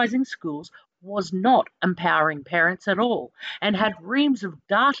privatising schools was not empowering parents at all and had reams of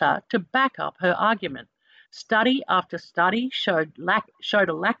data to back up her argument. Study after study showed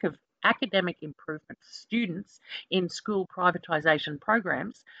a lack of academic improvement for students in school privatisation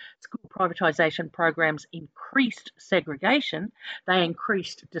programs. School privatisation programs increased segregation, they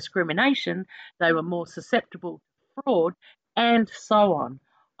increased discrimination, they were more susceptible to fraud, and so on.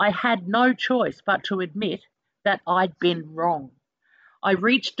 I had no choice but to admit that I'd been wrong. I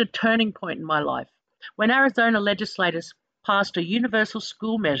reached a turning point in my life when Arizona legislators passed a universal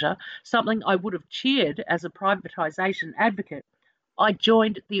school measure, something I would have cheered as a privatisation advocate. I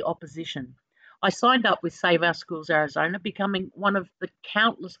joined the opposition. I signed up with Save Our Schools Arizona, becoming one of the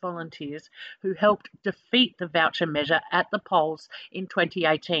countless volunteers who helped defeat the voucher measure at the polls in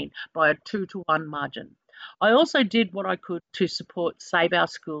 2018 by a 2-to-1 margin. I also did what I could to support Save Our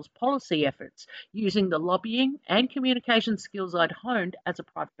Schools policy efforts, using the lobbying and communication skills I'd honed as a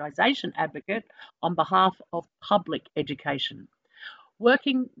privatisation advocate on behalf of public education.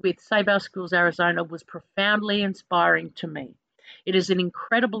 Working with Save Our Schools Arizona was profoundly inspiring to me. It is an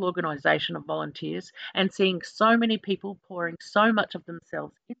incredible organisation of volunteers, and seeing so many people pouring so much of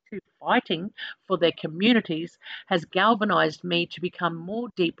themselves into fighting for their communities has galvanised me to become more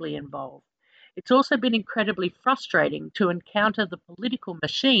deeply involved. It's also been incredibly frustrating to encounter the political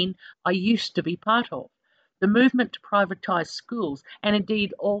machine I used to be part of. The movement to privatise schools, and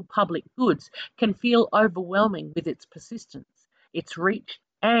indeed all public goods, can feel overwhelming with its persistence, its reach,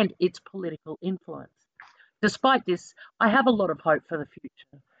 and its political influence. Despite this, I have a lot of hope for the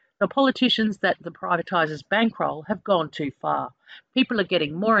future. The politicians that the privatisers bankroll have gone too far. People are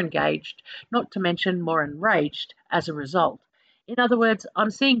getting more engaged, not to mention more enraged as a result. In other words, I'm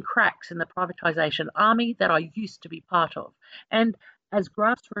seeing cracks in the privatisation army that I used to be part of. And as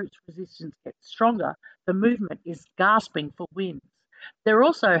grassroots resistance gets stronger, the movement is gasping for wins. They're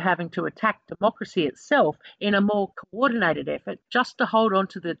also having to attack democracy itself in a more coordinated effort just to hold on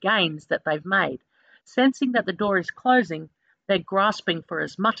to the gains that they've made. Sensing that the door is closing, they're grasping for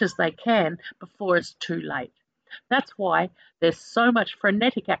as much as they can before it's too late. That's why there's so much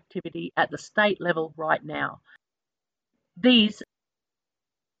frenetic activity at the state level right now. These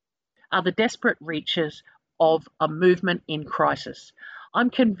are the desperate reaches of a movement in crisis. I'm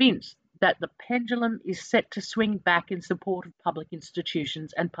convinced that the pendulum is set to swing back in support of public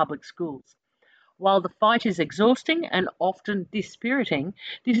institutions and public schools. While the fight is exhausting and often dispiriting,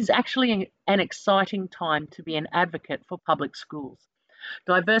 this is actually an exciting time to be an advocate for public schools.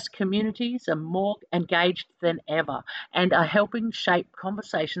 Diverse communities are more engaged than ever and are helping shape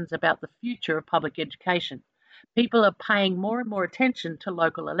conversations about the future of public education. People are paying more and more attention to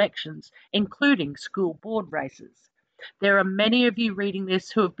local elections, including school board races. There are many of you reading this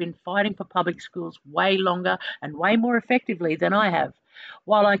who have been fighting for public schools way longer and way more effectively than I have.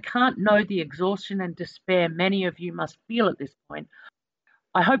 While I can't know the exhaustion and despair many of you must feel at this point,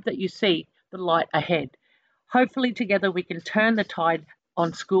 I hope that you see the light ahead. Hopefully together we can turn the tide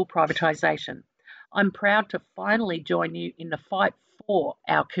on school privatisation. I'm proud to finally join you in the fight for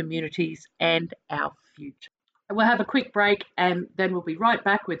our communities and our future. We'll have a quick break and then we'll be right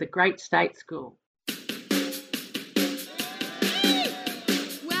back with a great state school.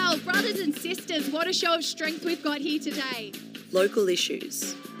 Well, brothers and sisters, what a show of strength we've got here today. Local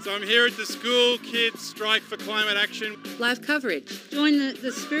issues. So I'm here at the school kids strike for climate action. Live coverage. Join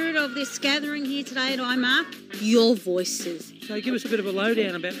the spirit of this gathering here today at IMARC. Your voices. So give us a bit of a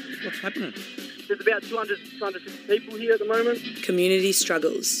lowdown about what's happening. There's about 250 people here at the moment. Community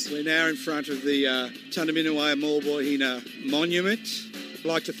struggles. We're now in front of the Tundaminawaya Maulboyhina Monument. I'd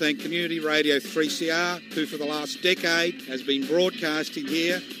like to thank Community Radio 3CR, who for the last decade has been broadcasting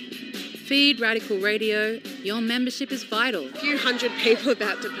here. Feed Radical Radio. Your membership is vital. A few hundred people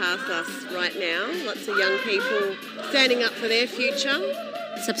about to pass us right now. Lots of young people standing up for their future.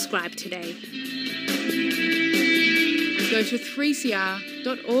 Subscribe today. Go to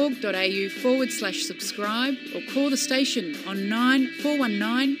 3cr.org.au/subscribe or call the station on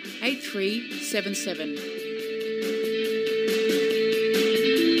 9419 8377.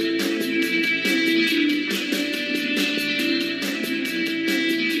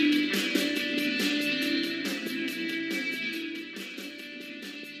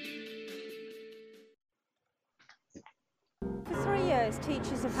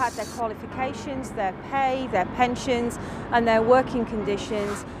 Teachers have had their qualifications, their pay, their pensions and their working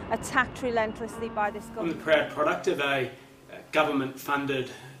conditions attacked relentlessly by this government. I'm the proud product of a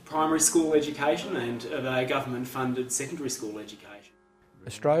government-funded primary school education and of a government-funded secondary school education.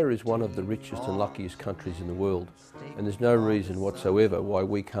 Australia is one of the richest and luckiest countries in the world, and there's no reason whatsoever why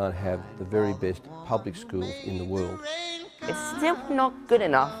we can't have the very best public schools in the world. It's still not good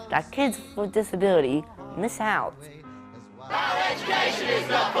enough that kids with disability miss out. Our education is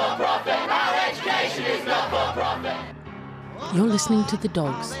not for profit. Our education is not for profit. You're listening to The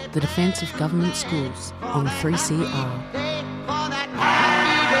Dogs, the defence of government schools on 3CR.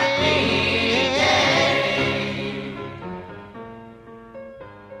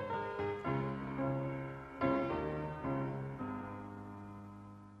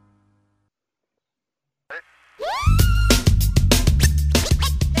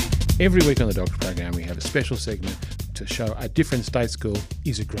 Every week on the Dogs program, we have a special segment to show a different state school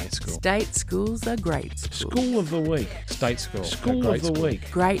is a great school. State schools are great schools. School of the week. State school. School of the week.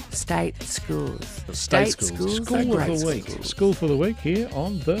 Great state schools. State schools. School of the week. School for the week here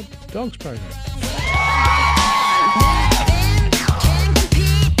on the Dogs program.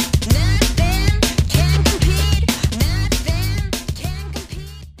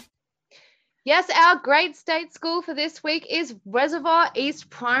 Yes, our great state school for this week is Reservoir East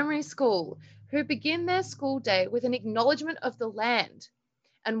Primary School, who begin their school day with an acknowledgement of the land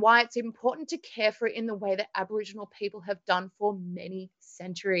and why it's important to care for it in the way that Aboriginal people have done for many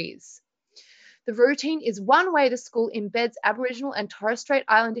centuries. The routine is one way the school embeds Aboriginal and Torres Strait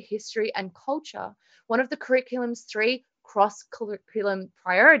Islander history and culture, one of the curriculum's 3 cross-curriculum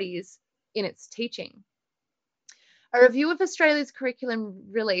priorities in its teaching. A review of Australia's curriculum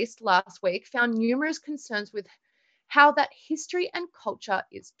released last week found numerous concerns with how that history and culture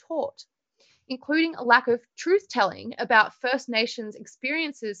is taught, including a lack of truth-telling about First Nations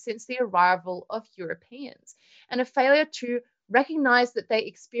experiences since the arrival of Europeans, and a failure to recognise that they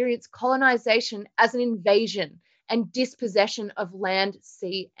experienced colonisation as an invasion and dispossession of land,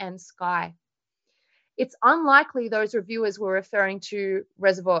 sea and sky. It's unlikely those reviewers were referring to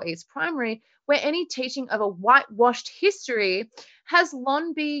Reservoir East Primary, where any teaching of a whitewashed history has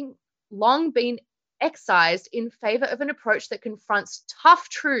long been excised in favour of an approach that confronts tough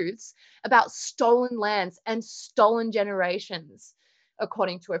truths about stolen lands and stolen generations,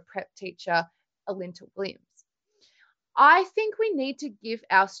 according to a prep teacher, Alinta Williams. I think we need to give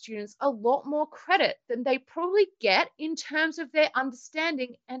our students a lot more credit than they probably get in terms of their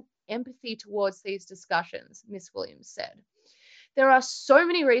understanding and empathy towards these discussions, Ms. Williams said. There are so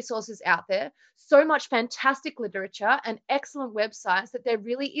many resources out there, so much fantastic literature and excellent websites that there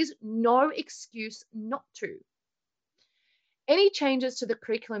really is no excuse not to. Any changes to the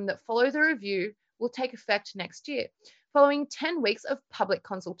curriculum that follow the review will take effect next year, following 10 weeks of public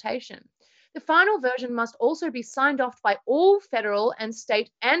consultation. The final version must also be signed off by all federal and state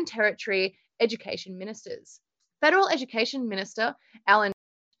and territory education ministers. Federal Education Minister Alan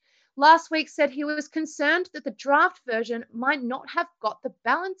last week said he was concerned that the draft version might not have got the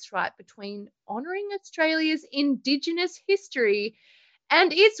balance right between honouring Australia's Indigenous history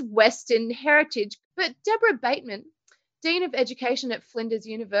and its Western heritage. But Deborah Bateman, Dean of Education at Flinders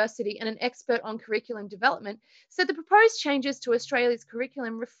University and an expert on curriculum development, said the proposed changes to Australia's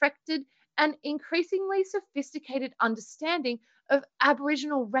curriculum reflected an increasingly sophisticated understanding of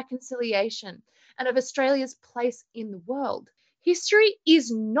Aboriginal reconciliation and of Australia's place in the world. History is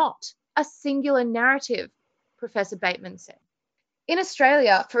not a singular narrative, Professor Bateman said. In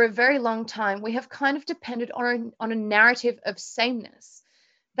Australia, for a very long time, we have kind of depended on a narrative of sameness,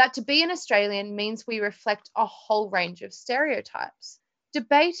 that to be an Australian means we reflect a whole range of stereotypes.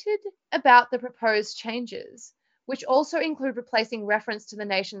 Debated about the proposed changes, which also include replacing reference to the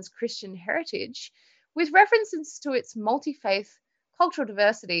nation's Christian heritage with references to its multi-faith cultural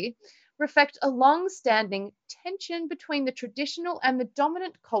diversity, reflect a long-standing tension between the traditional and the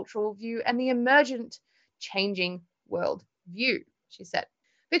dominant cultural view and the emergent changing world view, she said.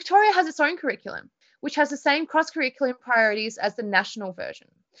 Victoria has its own curriculum, which has the same cross-curriculum priorities as the national version.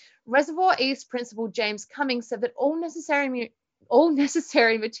 Reservoir East Principal James Cummings said that all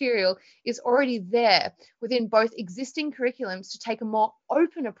necessary material is already there within both existing curriculums to take a more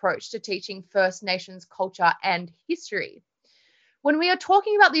open approach to teaching First Nations culture and history. When we are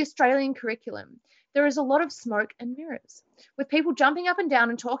talking about the Australian curriculum, there is a lot of smoke and mirrors, with people jumping up and down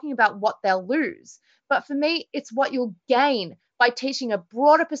and talking about what they'll lose. But for me, it's what you'll gain by teaching a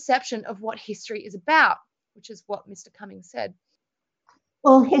broader perception of what history is about, which is what Mr. Cummings said.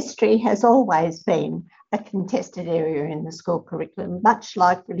 Well, history has always been a contested area in the school curriculum, much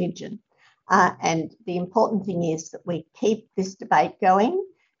like religion. And the important thing is that we keep this debate going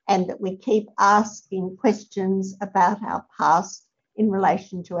and that we keep asking questions about our past in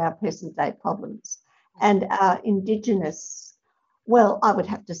relation to our present day problems. And our Indigenous Well, I would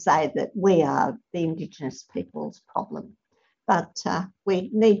have to say that we are the Indigenous people's problem, but we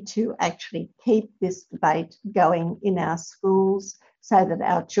need to actually keep this debate going in our schools so that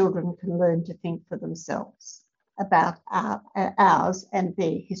our children can learn to think for themselves about ours and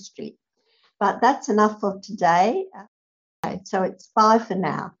their history. But that's enough for today. So it's bye for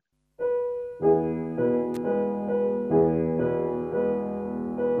now.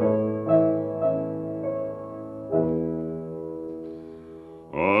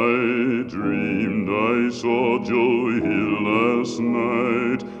 I dreamed I saw Joe here last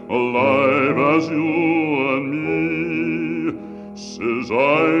night, alive as you and me. Says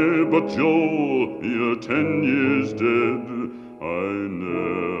I, but Joe, you're 10 years dead. I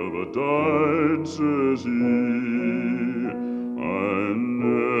never died, says he. I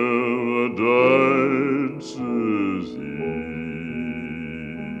never died, says he.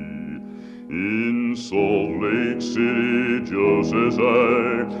 In Salt Lake City, Joe, says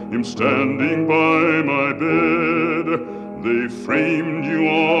I, am standing by my bed. They framed you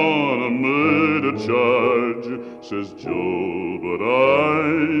on a murder charge, says Joe, but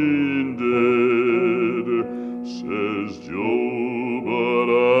I ain't dead. Says Joe, but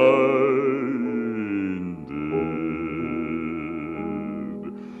I ain't dead.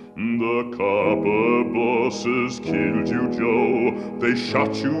 The copper bosses killed you, Joe. They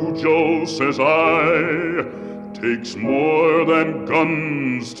shot you, Joe, says I. Takes more than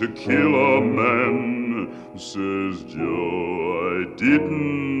guns to kill a man, says Joe, I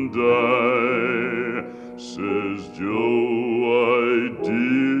didn't die. Says Joe, I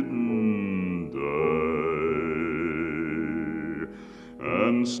didn't die.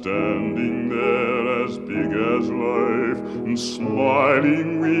 And standing there as big as life, and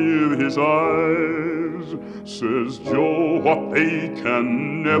smiling with his eyes, says Joe, what they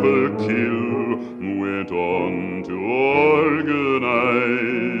can never kill, went on to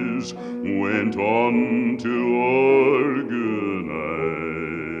organize, went on to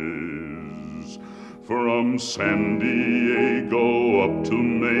organize. From San Diego up to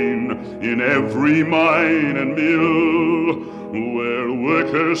Maine, in every mine and mill, where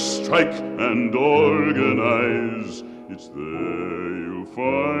workers strike and organize, it's there you'll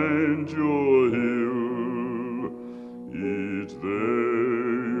find your hill. It's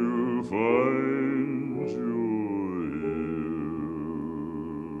there you'll find your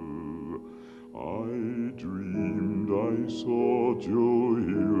hill. I dreamed I saw Joe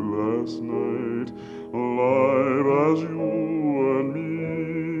here last night, alive as you and me.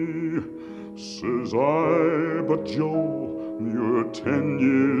 Says I, but Joe, you're 10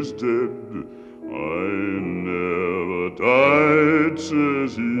 years dead. I never died,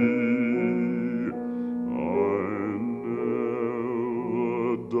 says he. I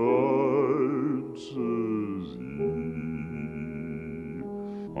never died, says he.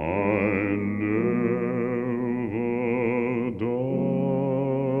 I never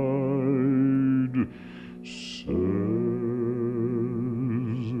died, says he.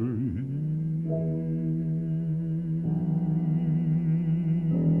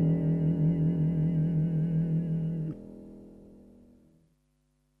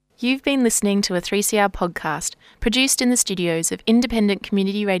 You've been listening to a 3CR podcast produced in the studios of independent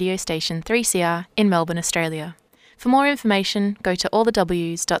community radio station 3CR in Melbourne, Australia. For more information, go to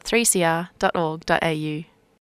allthews.3cr.org.au.